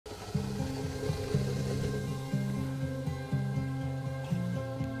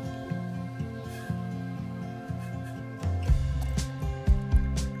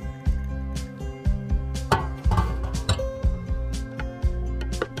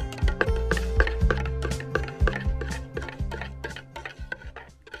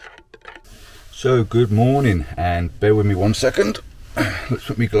So good morning, and bear with me one second. Let's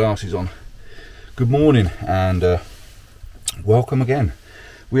put my glasses on. Good morning and welcome again.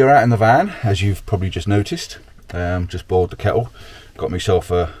 We are out in the van, as you've probably just noticed. Just boiled the kettle, got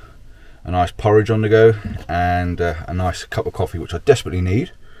myself a nice porridge on the go and a nice cup of coffee, which I desperately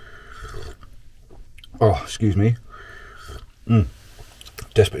need. Oh, excuse me.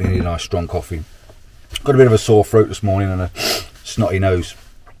 Desperately need a nice strong coffee. Got a bit of a sore throat this morning and a snotty nose.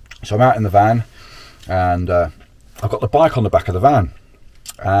 So I'm out in the van and I've got the bike on the back of the van.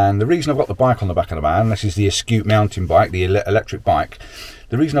 And the reason I've got the bike on the back of the van, this is the Eskute mountain bike, the electric bike.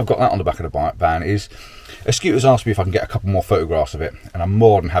 The reason I've got that on the back of the van is Eskute has asked me if I can get a couple more photographs of it, and I'm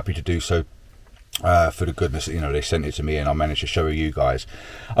more than happy to do so. For the goodness, you know, they sent it to me and I managed to show you guys.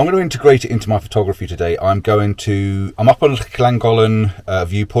 I'm going to integrate it into my photography today. I'm up on the Llangollen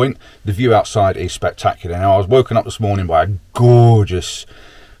viewpoint. The view outside is spectacular. Now, I was woken up this morning by a gorgeous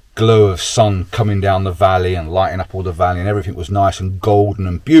glow of sun coming down the valley and lighting up all the valley, and everything was nice and golden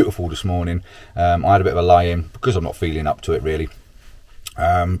and beautiful this morning. I had a bit of a lie-in because I'm not feeling up to it really.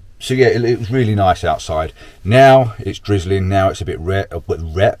 So yeah, it was really nice outside. Now it's drizzling. Now it's a bit wet, a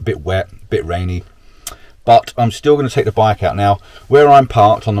bit rainy. But I'm still going to take the bike out. Now, where I'm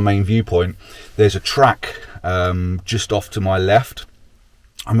parked on the main viewpoint, there's a track just off to my left.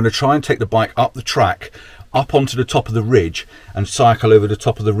 I'm going to try and take the bike up the track, up onto the top of the ridge, and cycle over the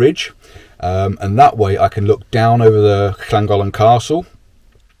top of the ridge. And that way I can look down over the Llagollen Castle.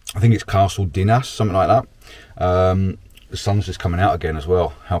 I think it's Castle Dinas, something like that. The sun's just coming out again as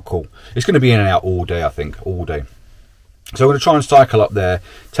well. How cool. It's going to be in and out all day, I think, all day. So I'm going to try and cycle up there,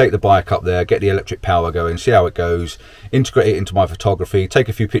 take the bike up there, get the electric power going, see how it goes, integrate it into my photography, take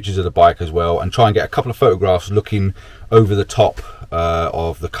a few pictures of the bike as well, and try and get a couple of photographs looking over the top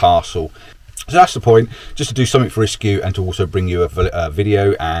of the castle. So that's the point, just to do something for Eskute and to also bring you a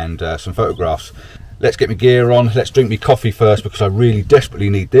video and some photographs. Let's get my gear on. Let's drink my coffee first because I really desperately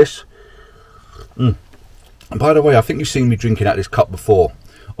need this. And by the way, I think you've seen me drinking out this cup before.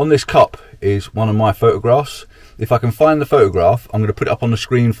 On this cup is one of my photographs. If I can find the photograph, I'm going to put it up on the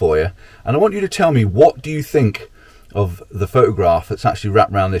screen for you. And I want you to tell me, what do you think of the photograph that's actually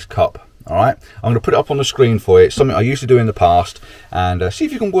wrapped around this cup? All right, I'm going to put it up on the screen for you. It's something I used to do in the past, and see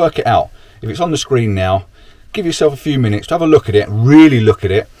if you can work it out. If it's on the screen now, give yourself a few minutes to have a look at it, really look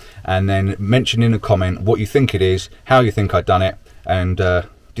at it, and then mention in a comment what you think it is, how you think I've done it, and do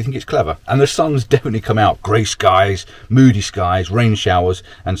you think it's clever? And the sun's definitely come out. Grey skies, moody skies, rain showers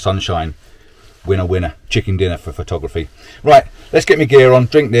and sunshine. Winner, winner. Chicken dinner for photography. Right, let's get my gear on,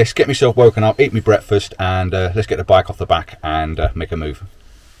 drink this, get myself woken up, eat my breakfast, and let's get the bike off the back and make a move.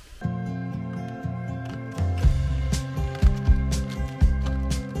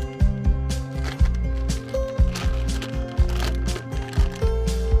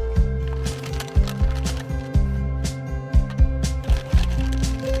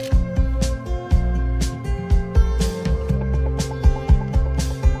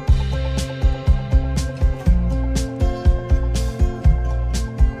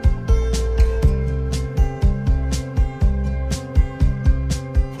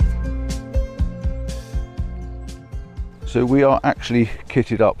 So we are actually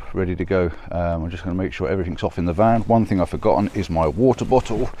kitted up, ready to go. I'm just going to make sure everything's off in the van. One thing I've forgotten is my water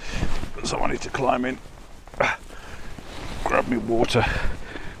bottle, so I need to climb in, grab me water,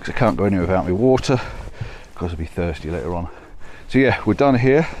 because I can't go anywhere without my water, because I'll be thirsty later on. So yeah, we're done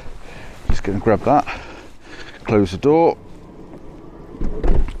here. Just going to grab that, close the door,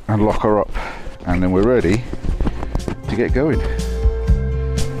 and lock her up, and then we're ready to get going.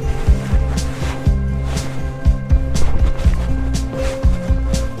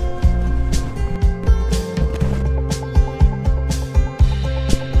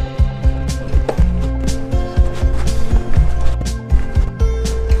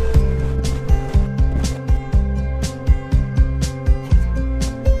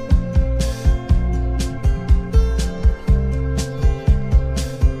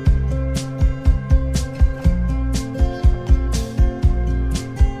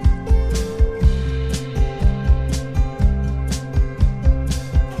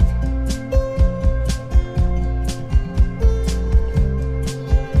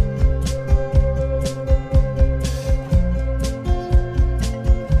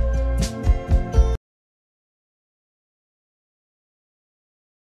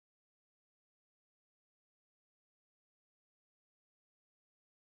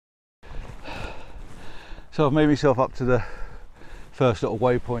 So I've made myself up to the first little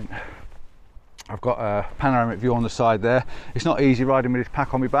waypoint. I've got a panoramic view on the side there. It's not easy riding with this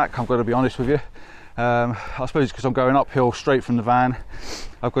pack on my back, I've got to be honest with you. I suppose it's because I'm going uphill straight from the van.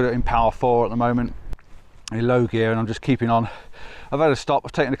 I've got it in power 4 at the moment, in low gear, and I'm just keeping on. I've had a stop.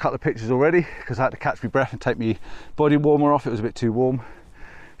 I've taken a couple of pictures already because I had to catch my breath and take my body warmer off. It was a bit too warm.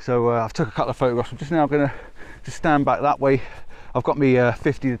 So I've took a couple of photographs. I'm just now going to just stand back that way. I've got me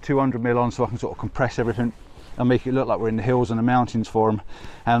 50 to 200 mil on so I can sort of compress everything and make it look like we're in the hills and the mountains for them.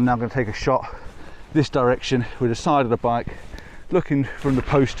 And now I'm going to take a shot this direction with the side of the bike, looking from the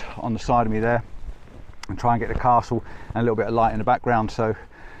post on the side of me there, and try and get the castle and a little bit of light in the background. So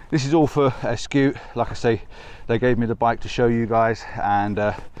this is all for Eskute. Like I say, they gave me the bike to show you guys, and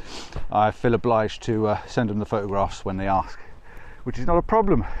I feel obliged to send them the photographs when they ask, which is not a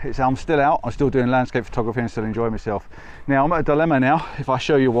problem. I'm still out, I'm still doing landscape photography and still enjoying myself. Now I'm at a dilemma now. If I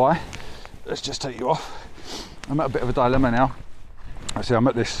show you why, let's just take you off. I'm at a bit of a dilemma now. I see I'm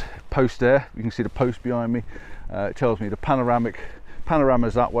at this post there. You can see the post behind me. It tells me the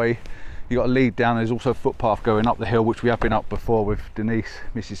panorama's that way. You got a lead down. There's also a footpath going up the hill, which we have been up before with Denise,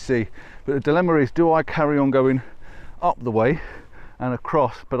 Mrs. C. But the dilemma is, do I carry on going up the way and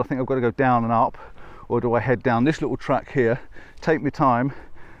across, but I think I've got to go down and up, or do I head down this little track here, take my time,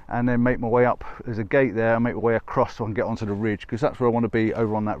 and then make my way up? There's a gate there, and make my way across so I can get onto the ridge, because that's where I want to be,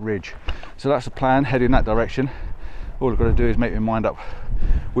 over on that ridge. So that's the plan, head in that direction. All I've got to do is make my mind up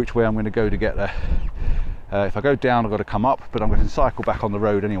which way I'm going to go to get there. If I go down, I've got to come up, but I'm going to cycle back on the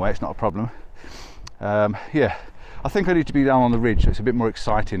road anyway, it's not a problem. Yeah, I think I need to be down on the ridge, so it's a bit more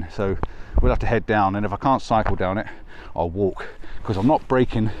exciting. So we'll have to head down, and if I can't cycle down it, I'll walk, because I'm not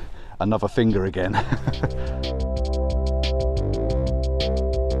breaking another finger again.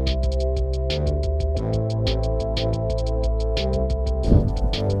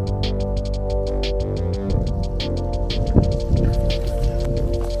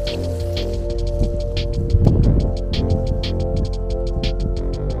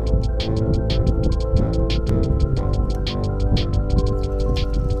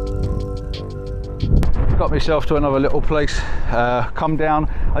 Got myself to another little place, come down.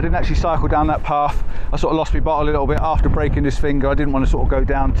 I didn't actually cycle down that path. I sort of lost my bottle a little bit after breaking this finger. I didn't want to sort of go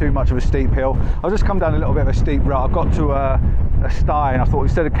down too much of a steep hill. I'll just come down a little bit of a steep route. I got to a sty, and I thought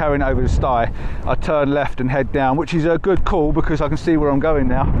instead of carrying it over the sty, I'd turn left and head down, which is a good call because I can see where I'm going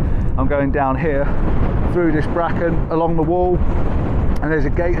now. I'm going down here through this bracken along the wall, and there's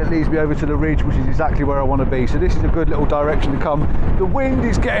a gate that leads me over to the ridge, which is exactly where I want to be. So this is a good little direction to come. The wind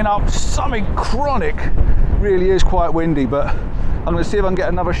is getting up, something chronic. Really is quite windy, but I'm going to see if I can get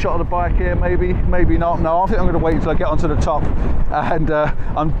another shot of the bike here. Maybe not. No, I think I'm going to wait until I get onto the top, and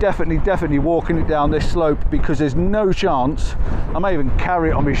I'm definitely walking it down this slope, because there's no chance, I may even carry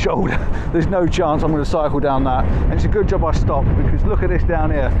it on my shoulder, there's no chance I'm going to cycle down that. And it's a good job I stopped, because look at this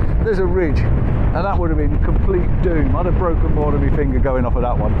down here, there's a ridge, and that would have been complete doom. I'd have broken more than my finger going off of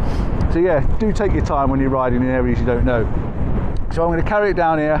that one. So yeah, do take your time when you're riding in areas you don't know. So I'm going to carry it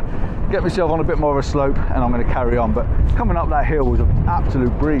down here, get myself on a bit more of a slope, and I'm going to carry on. But coming up that hill was an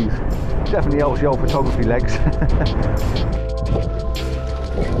absolute breeze. Definitely helps the old photography legs.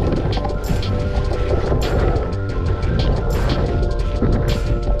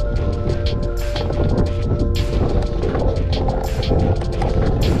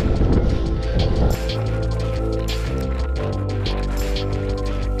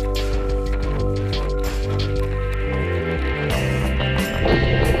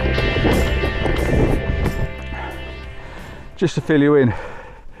 Just to fill you in,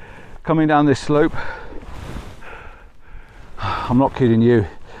 coming down this slope, I'm not kidding you,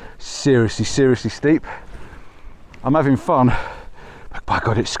 seriously steep. I'm having fun, but by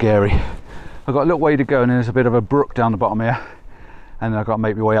God, it's scary. I've got a little way to go, and then there's a bit of a brook down the bottom here, and then I've got to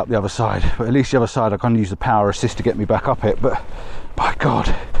make my way up the other side. But at least the other side I can use the power assist to get me back up it. But by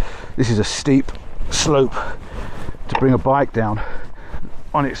God, this is a steep slope to bring a bike down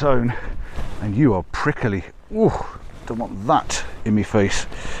on its own, and you are prickly. Ooh. Don't want that in my face.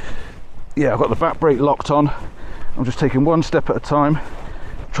 Yeah, I've got the back brake locked on. I'm just taking one step at a time,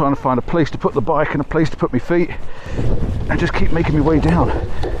 trying to find a place to put the bike and a place to put my feet, and just keep making my way down.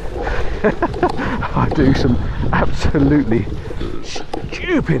 I do some absolutely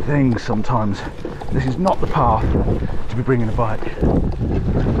stupid things sometimes. This is not the path to be bringing a bike.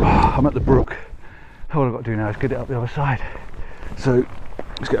 I'm at the brook. All I've got to do now is get it up the other side. So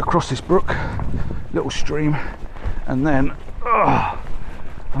let's get across this brook, little stream, and then I'm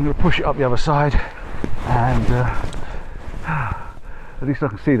going to push it up the other side, and at least I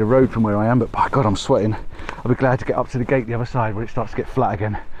can see the road from where I am. But by God, I'm sweating. I'll be glad to get up to the gate the other side where it starts to get flat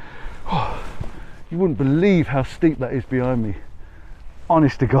again. Oh, you wouldn't believe how steep that is behind me.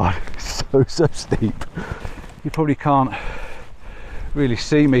 Honest to God, so steep. You probably can't really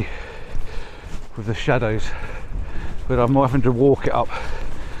see me with the shadows, but I'm having to walk it up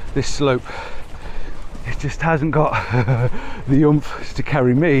this slope, it just hasn't got the oomph to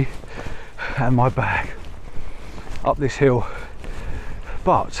carry me and my bag up this hill.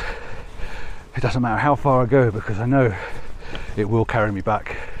 But it doesn't matter how far I go, because I know it will carry me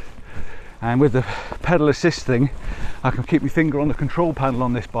back. And with the pedal assist thing, I can keep my finger on the control panel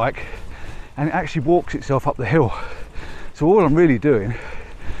on this bike, and it actually walks itself up the hill. So all I'm really doing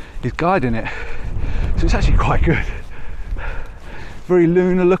is guiding it. So it's actually quite good. Very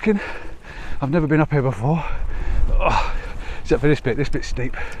lunar looking. I've never been up here before. Oh, except for this bit's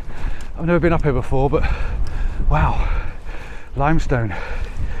steep. I've never been up here before, but wow, limestone.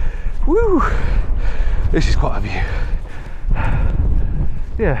 Woo! This is quite a view.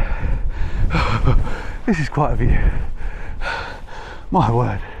 Yeah, this is quite a view. My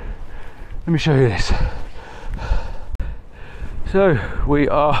word. Let me show you this. So we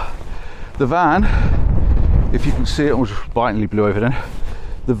are, the van, if you can see it, I was just blatantly blew over then.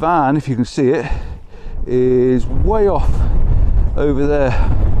 The van, if you can see it, is way off over there,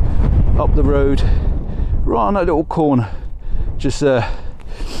 up the road, right on that little corner, just there.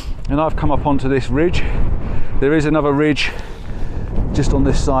 And I've come up onto this ridge. There is another ridge just on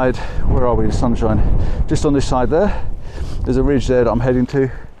this side. Where are we? The sunshine. Just on this side there. There's a ridge there that I'm heading to.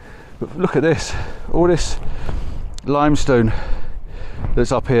 But look at this, all this limestone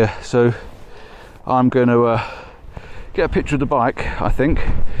that's up here. So I'm going to get a picture of the bike, I think,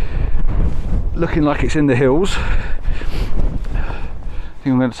 looking like it's in the hills. I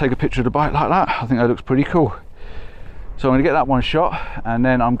think I'm going to take a picture of the bike like that. I think that looks pretty cool. So I'm going to get that one shot, and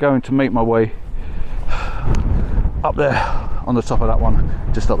then I'm going to make my way up there on the top of that one,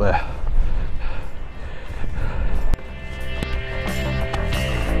 just up there.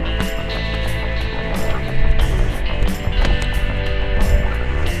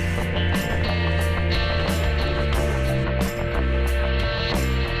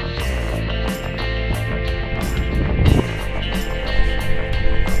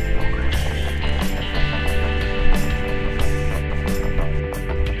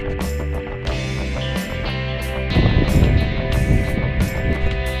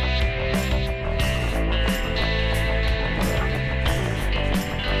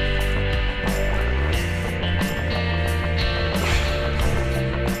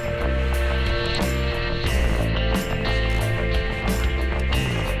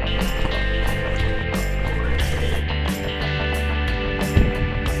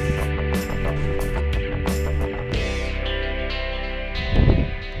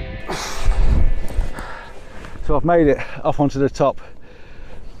 So I've made it up onto the top.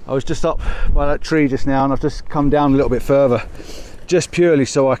 I was just up by that tree just now, and I've just come down a little bit further, just purely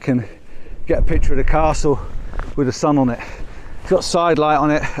so I can get a picture of the castle with the sun on it. It's got side light on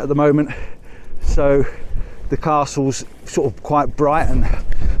it at the moment, so the castle's sort of quite bright and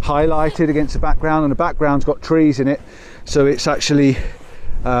highlighted against the background, and the background's got trees in it, so it's actually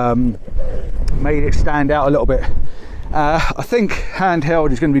made it stand out a little bit. I think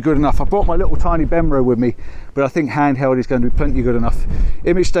handheld is going to be good enough. I brought my little tiny Bemro with me, but I think handheld is going to be plenty good enough.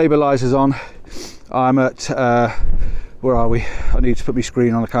 Image stabilizer's on. I'm at, where are we? I need to put my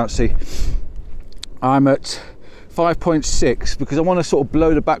screen on, I can't see. I'm at 5.6 because I want to sort of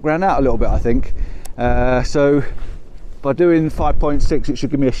blow the background out a little bit, I think. So by doing 5.6, it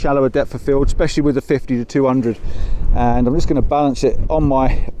should give me a shallower depth of field, especially with the 50 to 200. And I'm just going to balance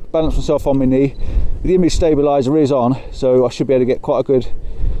myself on my knee. The image stabilizer is on, so I should be able to get quite a good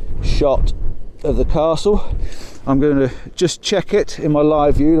shot of the castle. I'm going to just check it in my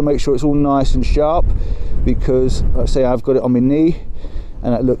live view to make sure it's all nice and sharp, because like I say, I've got it on my knee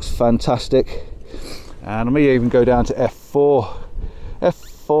and it looks fantastic. And I may even go down to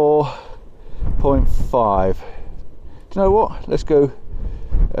f4.5. Do you know what? Let's go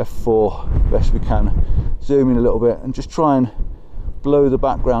f4 best we can. Zoom in a little bit and just try and blow the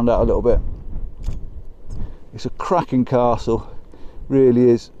background out a little bit. It's a cracking castle, really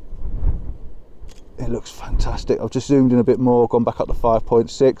is. It looks fantastic. I've just zoomed in a bit more, gone back up to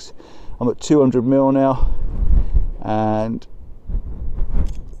 5.6. I'm at 200mm now, and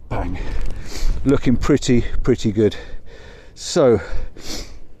bang, looking pretty good. So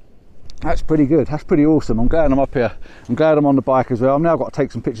that's pretty good. That's pretty awesome. I'm glad I'm up here. I'm glad I'm on the bike as well. I've now got to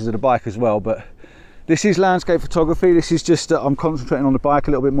take some pictures of the bike as well, but this is landscape photography. This is just I'm concentrating on the bike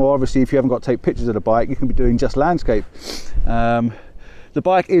a little bit more. Obviously, if you haven't got to take pictures of the bike, you can be doing just landscape. The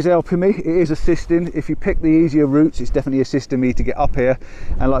bike is helping me. It is assisting. If you pick the easier routes, it's definitely assisting me to get up here.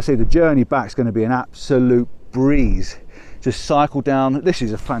 And like I say, the journey back is going to be an absolute breeze. Just cycle down. This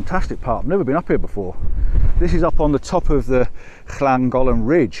is a fantastic part. I've never been up here before. This is up on the top of the Llangollen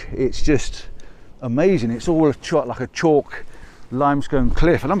ridge. It's just amazing. It's all like a chalk limestone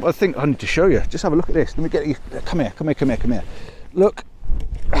cliff. And I think I need to show you. Just have a look at this. Let me get you. Come here, come here, come here, come here. Look.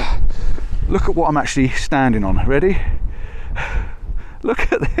 Look at what I'm actually standing on. Ready? Look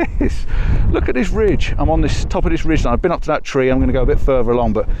at this. Look at this ridge. I'm on this top of this ridge line. I've been up to that tree. I'm going to go a bit further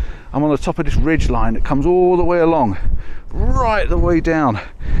along, but I'm on the top of this ridge line that comes all the way along, right the way down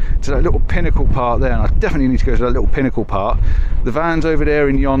to that little pinnacle part there. And I definitely need to go to that little pinnacle part. The van's over there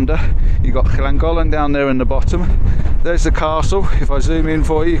in yonder. You've got Llangollen down there in the bottom. There's the castle. If I zoom in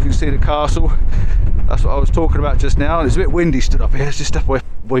for you, you can see the castle. That's what I was talking about just now. And it's a bit windy stood up here. Let's just step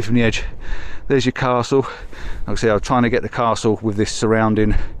away from the edge. There's your castle. Like I say, I was trying to get the castle with this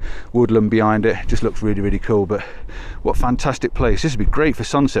surrounding woodland behind it. It just looks really, really cool. But what a fantastic place. This would be great for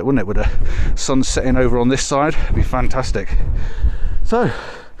sunset, wouldn't it? With the sun setting over on this side, it'd be fantastic. So,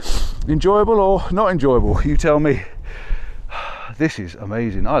 enjoyable or not enjoyable? You tell me. This is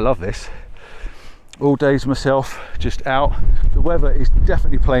amazing. I love this. All days myself, just out. The weather is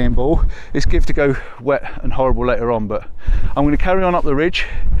definitely playing ball. It's good to go wet and horrible later on, but I'm going to carry on up the ridge.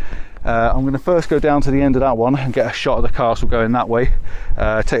 I'm going to first go down to the end of that one and get a shot of the castle going that way.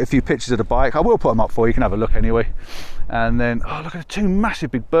 Take a few pictures of the bike. I will put them up for you. You can have a look anyway. And then, oh, look at the two massive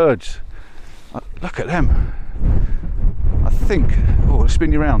big birds. Look at them. I think, oh, let's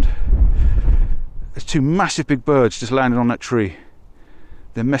spin you around. There's two massive big birds just landing on that tree.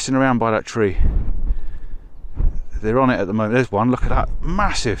 They're messing around by that tree. They're on it at the moment. There's one, look at that,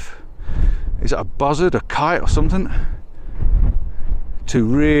 massive. Is that a buzzard, a kite or something? Two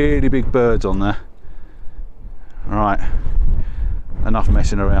really big birds on there. Right, enough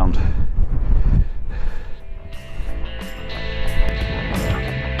messing around.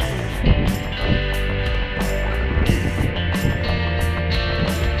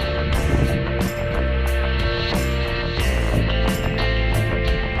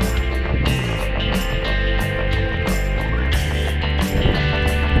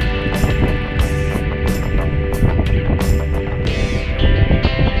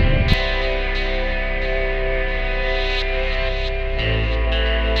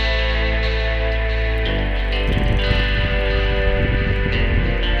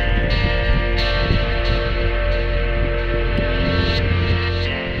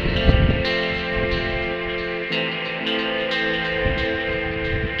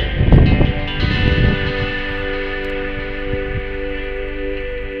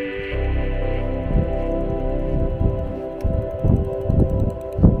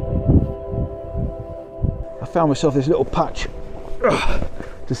 Found myself this little patch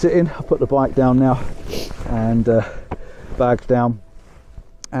to sit in. I put the bike down now and bags down,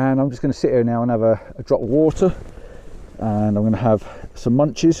 and I'm just going to sit here now and have a drop of water, and I'm going to have some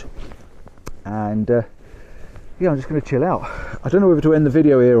munchies, and yeah, I'm just going to chill out. I don't know whether to end the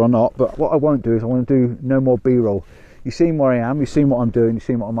video here or not, but what I won't do is I want to do no more b-roll. You've seen where I am, you've seen what I'm doing, you've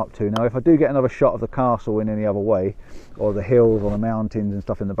seen what I'm up to. Now if I do get another shot of the castle in any other way, or the hills or the mountains and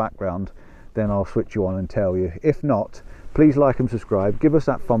stuff in the background, then I'll switch you on and tell you. If not, please like and subscribe, give us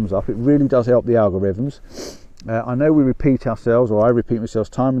that thumbs up. It really does help the algorithms. I know we repeat ourselves, or I repeat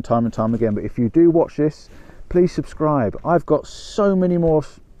myself time and time and time again, but if you do watch this, please subscribe. I've got so many more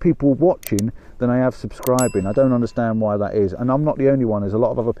people watching than I have subscribing. I don't understand why that is, and I'm not the only one. There's a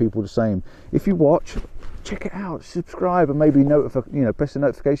lot of other people the same. If you watch, check it out, subscribe, and maybe press the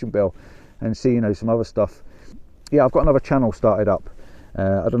notification bell and see some other stuff. Yeah, I've got another channel started up.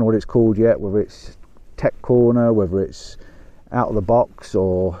 I don't know what it's called yet, whether it's Tech Corner, whether it's Out of the Box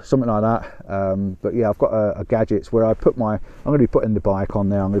or something like that. But yeah, I've got a gadgets where I put I'm going to be putting the bike on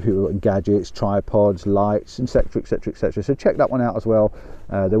there. I'm going to be putting gadgets, tripods, lights, etc, etc, etc. So check that one out as well.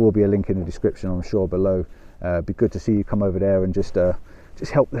 There will be a link in the description, I'm sure, below. Be good to see you come over there and just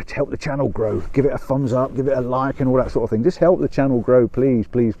help the channel grow. Give it a thumbs up, give it a like, and all that sort of thing. Just help the channel grow, please,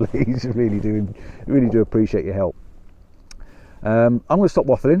 please, please. really do appreciate your help. I'm going to stop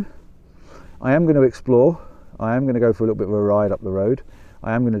waffling. I am going to explore. I am going to go for a little bit of a ride up the road.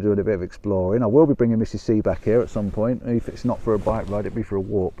 I am going to do a little bit of exploring. I will be bringing Mrs. C back here at some point. If it's not for a bike ride, it'll be for a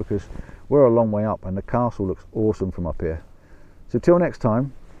walk, because we're a long way up and the castle looks awesome from up here. So till next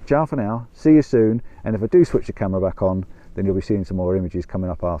time, ciao for now, see you soon, and if I do switch the camera back on, then you'll be seeing some more images coming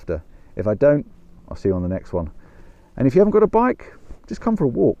up after. If I don't, I'll see you on the next one. And if you haven't got a bike, just come for a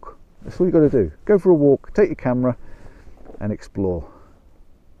walk. That's all you got to do. Go for a walk, take your camera and explore.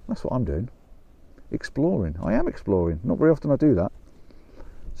 That's what I'm doing. Exploring. I am exploring. Not very often I do that.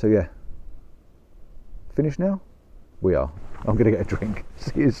 So yeah. Finished now? We are. I'm going to get a drink.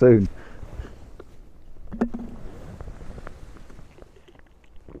 See you soon.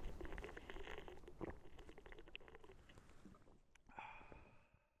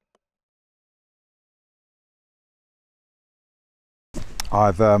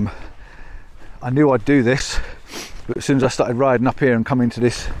 I knew I'd do this, but as soon as I started riding up here and coming to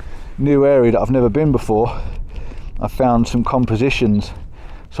this new area that I've never been before, I found some compositions.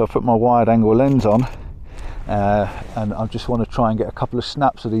 So I put my wide angle lens on, and I just want to try and get a couple of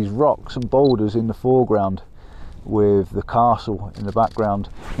snaps of these rocks and boulders in the foreground with the castle in the background.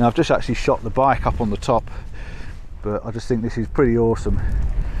 Now I've just actually shot the bike up on the top, but I just think this is pretty awesome,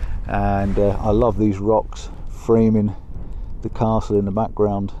 and I love these rocks framing the castle in the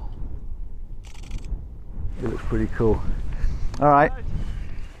background. It looks pretty cool. All right.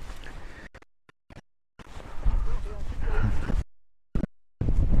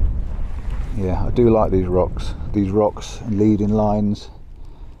 Yeah, I do like these rocks. These rocks and leading lines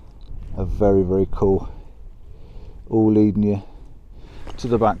are very, very cool. All leading you to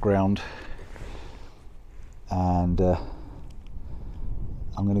the background. And I'm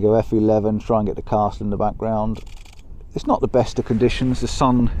going to go F11, try and get the castle in the background. It's not the best of conditions. The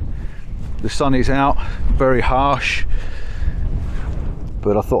sun is out, very harsh.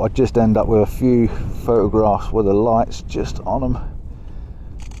 But I thought I'd just end up with a few photographs with the lights just on them.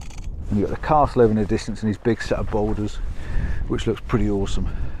 And you've got the castle over in the distance and these big set of boulders, which looks pretty awesome.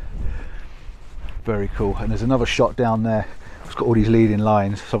 Very cool. And there's another shot down there. It's got all these leading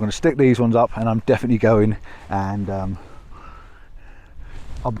lines. So I'm going to stick these ones up, and I'm definitely going, and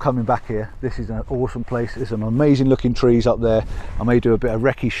I'm coming back here. This is an awesome place. There's some amazing looking trees up there. I may do a bit of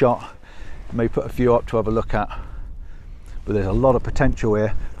recce shot. I may put a few up to have a look at. But there's a lot of potential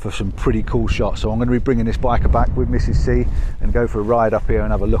here for some pretty cool shots. So I'm going to be bringing this biker back with Mrs. C and go for a ride up here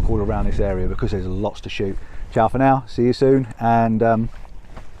and have a look all around this area, because there's lots to shoot. Ciao for now, see you soon, and I'm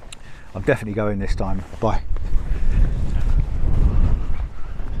definitely going this time. Bye.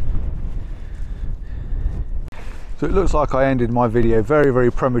 So it looks like I ended my video very,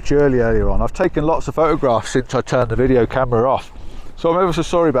 very prematurely earlier on. I've taken lots of photographs since I turned the video camera off. So I'm ever so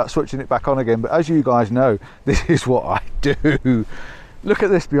sorry about switching it back on again, but as you guys know, this is what I do. Look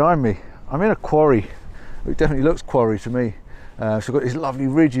at this behind me. I'm in a quarry. It definitely looks quarry to me. So I've got these lovely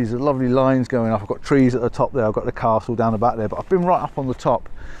ridges, and lovely lines going up. I've got trees at the top there. I've got the castle down the back there, but I've been right up on the top.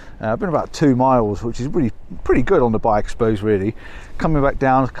 I've been about 2 miles, which is really pretty good on the bike, I suppose, really. Coming back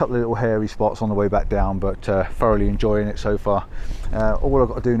down, a couple of little hairy spots on the way back down, but thoroughly enjoying it so far. All I've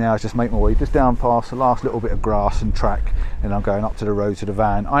got to do now is just make my way just down past the last little bit of grass and track, and I'm going up to the road to the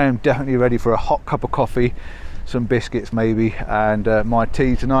van. I am definitely ready for a hot cup of coffee, some biscuits maybe, and my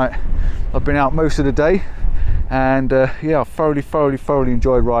tea tonight. I've been out most of the day, and yeah, I've thoroughly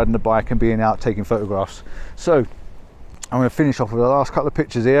enjoyed riding the bike and being out taking photographs. So I'm going to finish off with the last couple of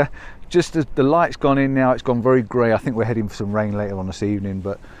pictures here. Just as the light's gone in now, it's gone very grey. I think we're heading for some rain later on this evening,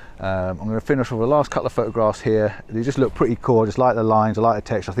 but I'm going to finish off with the last couple of photographs here. They just look pretty cool. I just like the lines, I like the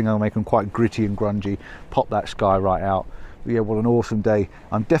text. I think I'll make them quite gritty and grungy, pop that sky right out. But yeah, what an awesome day.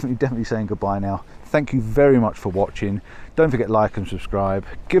 I'm definitely saying goodbye now. Thank you very much for watching. Don't forget to like and subscribe.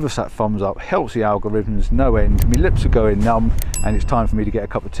 Give us that thumbs up, helps the algorithms no end. My lips are going numb, and it's time for me to get a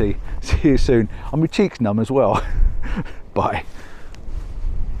cup of tea. See you soon. And my cheeks numb as well. Bye.